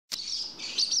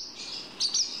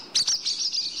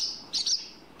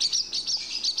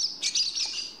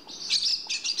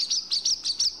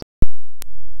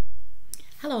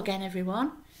Hello again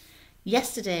everyone.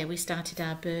 Yesterday we started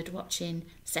our bird watching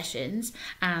sessions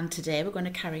and today we're going to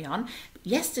carry on.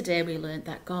 Yesterday we learned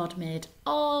that God made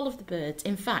all of the birds.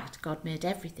 In fact, God made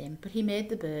everything, but he made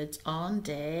the birds on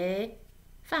day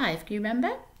 5. Can you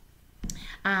remember?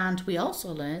 And we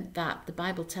also learned that the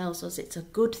Bible tells us it's a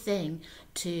good thing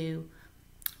to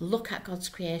look at God's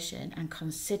creation and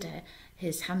consider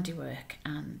his handiwork,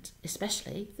 and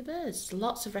especially the birds.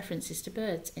 Lots of references to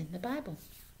birds in the Bible.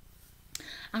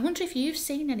 I wonder if you've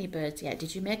seen any birds yet.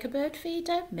 Did you make a bird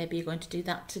feeder? Maybe you're going to do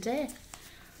that today.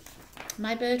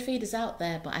 My bird feeder's out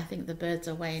there, but I think the birds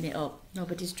are weighing it up.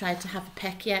 Nobody's tried to have a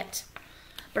peck yet.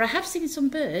 But I have seen some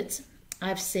birds.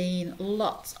 I've seen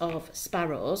lots of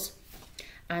sparrows.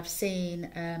 I've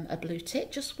seen a blue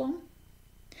tit, just one.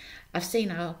 I've seen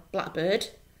a blackbird.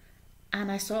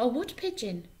 And I saw a wood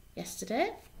pigeon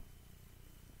yesterday.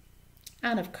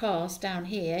 And of course, down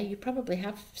here, you probably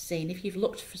have seen, if you've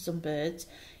looked for some birds,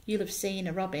 you'll have seen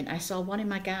a robin. I saw one in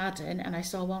my garden and I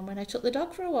saw one when I took the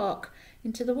dog for a walk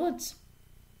into the woods.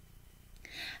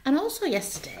 And also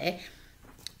yesterday,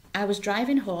 I was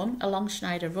driving home along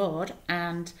Schneider Road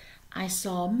and I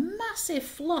saw a massive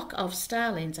flock of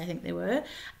starlings, I think they were,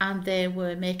 and they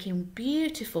were making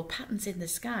beautiful patterns in the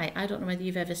sky. I don't know whether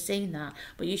you've ever seen that,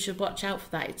 but you should watch out for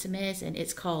that. It's amazing.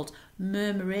 It's called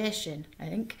murmuration, I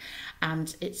think,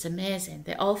 and it's amazing.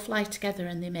 They all fly together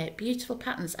and they make beautiful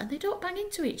patterns and they don't bang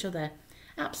into each other.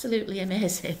 Absolutely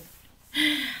amazing.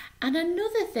 And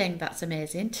another thing that's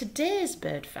amazing, today's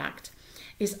bird fact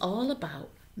is all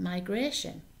about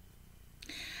migration.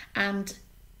 And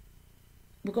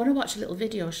we're going to watch a little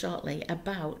video shortly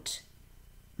about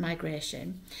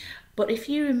migration. But if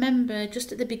you remember,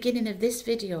 just at the beginning of this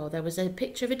video, there was a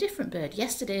picture of a different bird.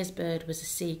 Yesterday's bird was a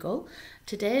seagull.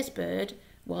 Today's bird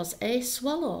was a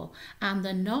swallow. And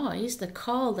the noise, the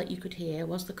call that you could hear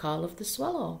was the call of the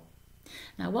swallow.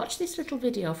 Now watch this little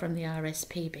video from the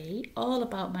RSPB, all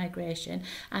about migration,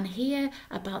 and hear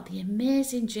about the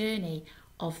amazing journey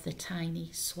of the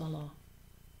tiny swallow.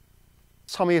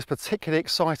 Time of year is particularly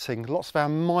exciting. Lots of our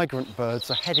migrant birds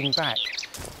are heading back.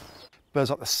 Birds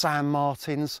like the sand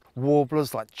martins,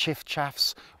 warblers like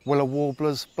chiffchaffs, willow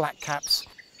warblers, blackcaps.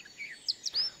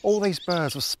 All these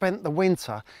birds have spent the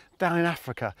winter down in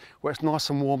Africa where it's nice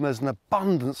and warm. There's an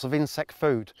abundance of insect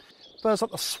food. Birds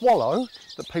like the swallow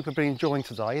that people have been enjoying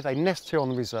today, they nest here on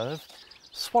the reserve.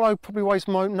 Swallow probably weighs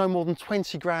no more than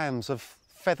 20 grams of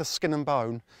feather, skin and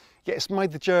bone, yet it's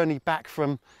made the journey back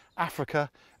from Africa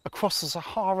across the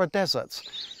Sahara Desert.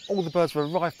 All the birds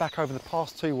have arrived back over the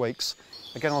past 2 weeks.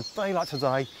 Again, on a day like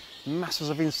today,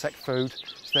 masses of insect food.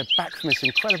 So they're back from this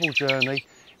incredible journey.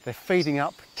 They're feeding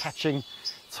up, catching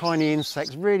tiny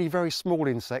insects, really very small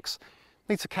insects.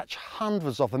 Need to catch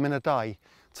hundreds of them in a day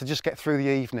to just get through the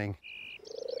evening.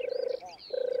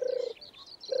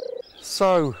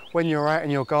 So when you're out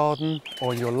in your garden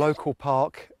or in your local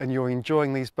park and you're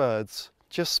enjoying these birds,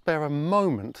 just spare a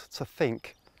moment to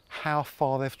think how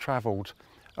far they've travelled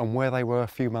and where they were a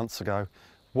few months ago.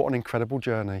 What an incredible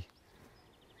journey.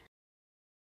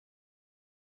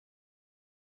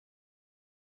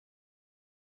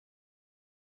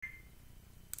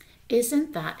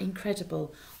 Isn't that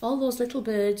incredible? All those little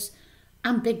birds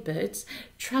and big birds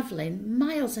travelling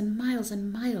miles and miles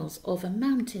and miles over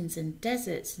mountains and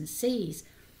deserts and seas.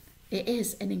 It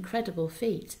is an incredible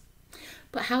feat.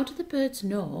 But how do the birds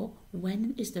know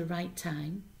when is the right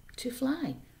time to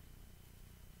fly?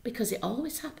 Because it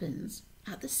always happens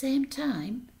at the same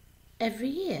time every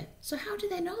year. So how do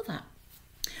they know that?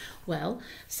 Well,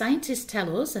 scientists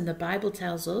tell us, and the Bible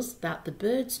tells us, that the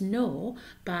birds know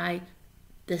by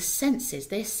the senses.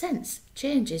 They sense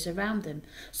changes around them.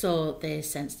 So they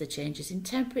sense the changes in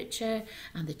temperature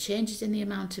and the changes in the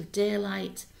amount of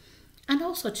daylight and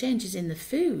also changes in the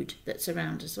food that's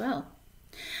around as well.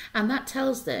 And that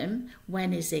tells them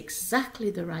when is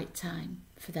exactly the right time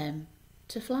for them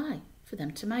to fly, for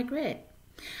them to migrate.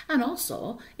 And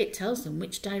also it tells them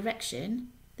which direction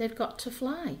they've got to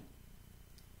fly.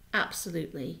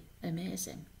 Absolutely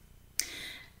amazing.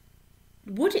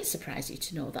 Would it surprise you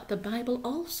to know that the Bible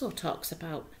also talks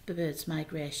about the birds'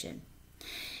 migration?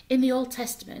 In the Old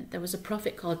Testament, there was a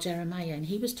prophet called Jeremiah, and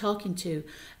he was talking to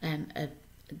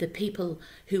the people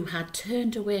who had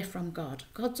turned away from God,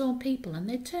 God's own people, and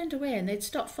they'd turned away and they'd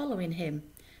stopped following him.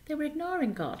 They were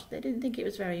ignoring God. They didn't think it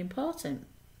was very important.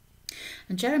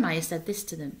 And Jeremiah said this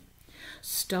to them: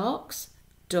 storks,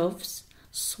 doves,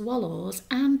 swallows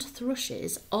and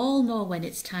thrushes all know when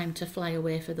it's time to fly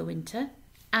away for the winter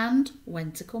and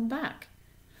when to come back.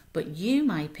 But you,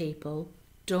 my people,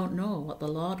 don't know what the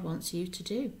Lord wants you to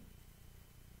do.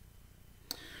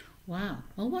 Wow.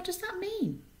 Well, what does that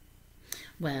mean?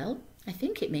 Well, I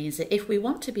think it means that if we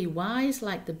want to be wise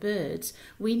like the birds,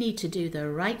 we need to do the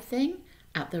right thing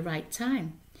at the right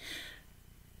time.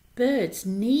 Birds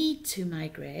need to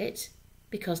migrate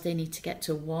because they need to get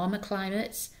to warmer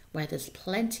climates where there's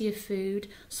plenty of food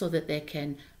so that they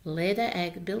can lay their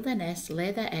egg, build their nests,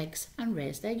 lay their eggs and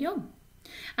raise their young.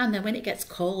 And then when it gets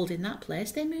cold in that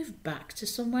place, they move back to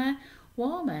somewhere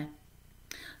warmer.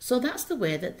 So that's the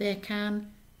way that they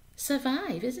can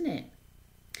survive, isn't it?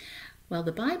 Well,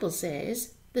 the Bible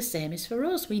says the same is for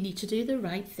us. We need to do the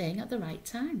right thing at the right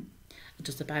time.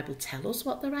 Does the Bible tell us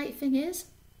what the right thing is?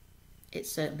 It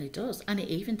certainly does, and it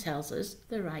even tells us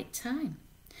the right time.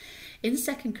 In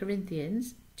 2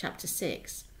 Corinthians chapter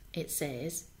 6, it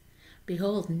says,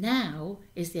 "Behold, now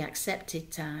is the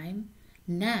accepted time,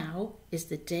 now is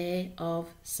the day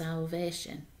of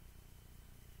salvation."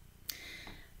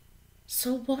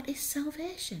 So what is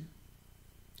salvation?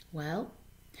 Well,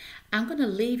 I'm going to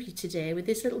leave you today with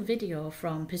this little video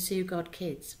from Pursue God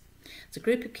Kids. It's a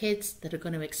group of kids that are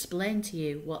going to explain to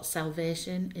you what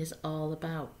salvation is all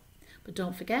about. But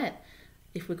don't forget,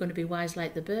 if we're going to be wise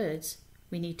like the birds,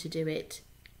 we need to do it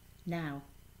now.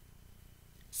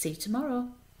 See you tomorrow.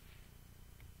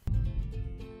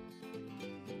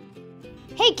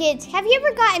 Hey kids, have you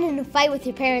ever gotten in a fight with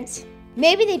your parents?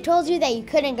 Maybe they told you that you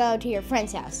couldn't go to your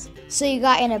friend's house, so you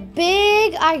got in a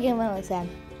big argument with them.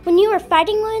 When you were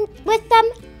fighting with them,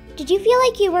 did you feel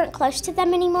like you weren't close to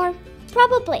them anymore?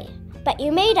 Probably, but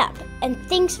you made up and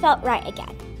things felt right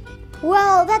again.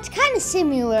 Well, that's kind of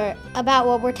similar about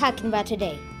what we're talking about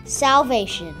today,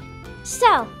 salvation.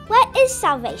 So, what is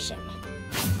salvation?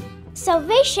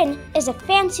 Salvation is a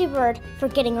fancy word for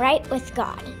getting right with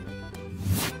God.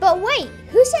 But wait,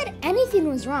 who said anything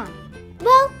was wrong?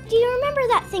 Well, do you remember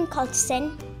that thing called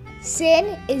sin?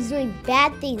 Sin is doing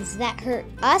bad things that hurt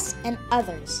us and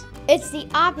others. It's the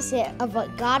opposite of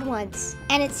what God wants,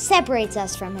 and it separates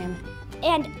us from Him.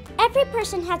 And every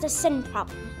person has a sin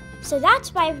problem. So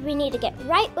that's why we need to get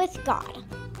right with God.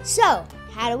 So,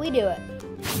 how do we do it?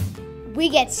 We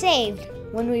get saved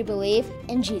when we believe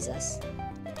in Jesus.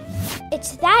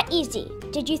 It's that easy.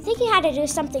 Did you think you had to do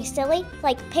something silly,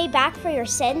 like pay back for your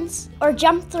sins, or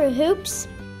jump through hoops?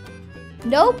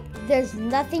 Nope, there's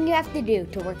nothing you have to do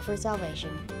to work for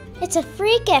salvation. It's a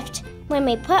free gift when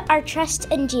we put our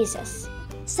trust in Jesus.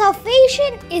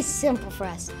 Salvation is simple for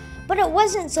us, but it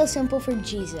wasn't so simple for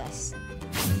Jesus.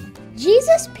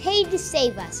 Jesus paid to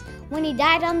save us when He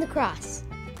died on the cross.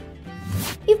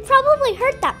 You've probably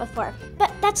heard that before,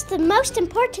 but that's the most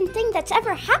important thing that's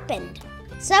ever happened.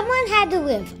 Someone had to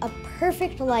live a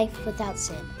perfect life without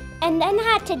sin, and then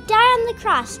had to die on the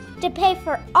cross to pay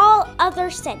for all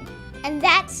other sin. And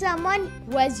that someone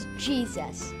was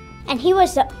Jesus. And He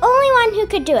was the only one who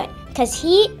could do it, because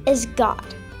He is God.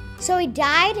 So He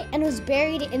died and was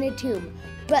buried in a tomb,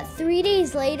 but 3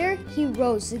 days later, He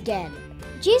rose again.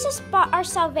 Jesus bought our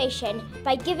salvation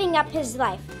by giving up His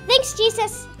life. Thanks,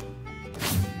 Jesus!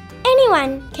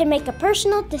 Anyone can make a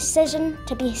personal decision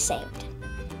to be saved.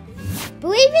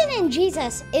 Believing in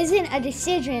Jesus isn't a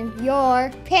decision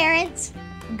your parents,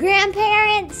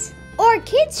 grandparents, or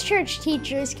kids' church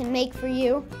teachers can make for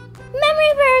you.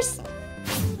 Memory verse!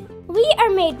 We are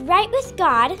made right with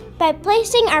God by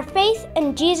placing our faith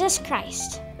in Jesus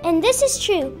Christ. And this is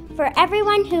true for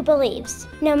everyone who believes,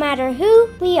 no matter who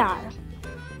we are.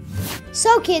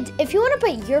 So kids, if you want to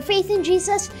put your faith in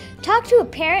Jesus, talk to a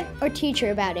parent or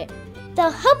teacher about it.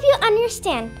 They'll help you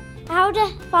understand how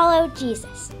to follow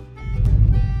Jesus.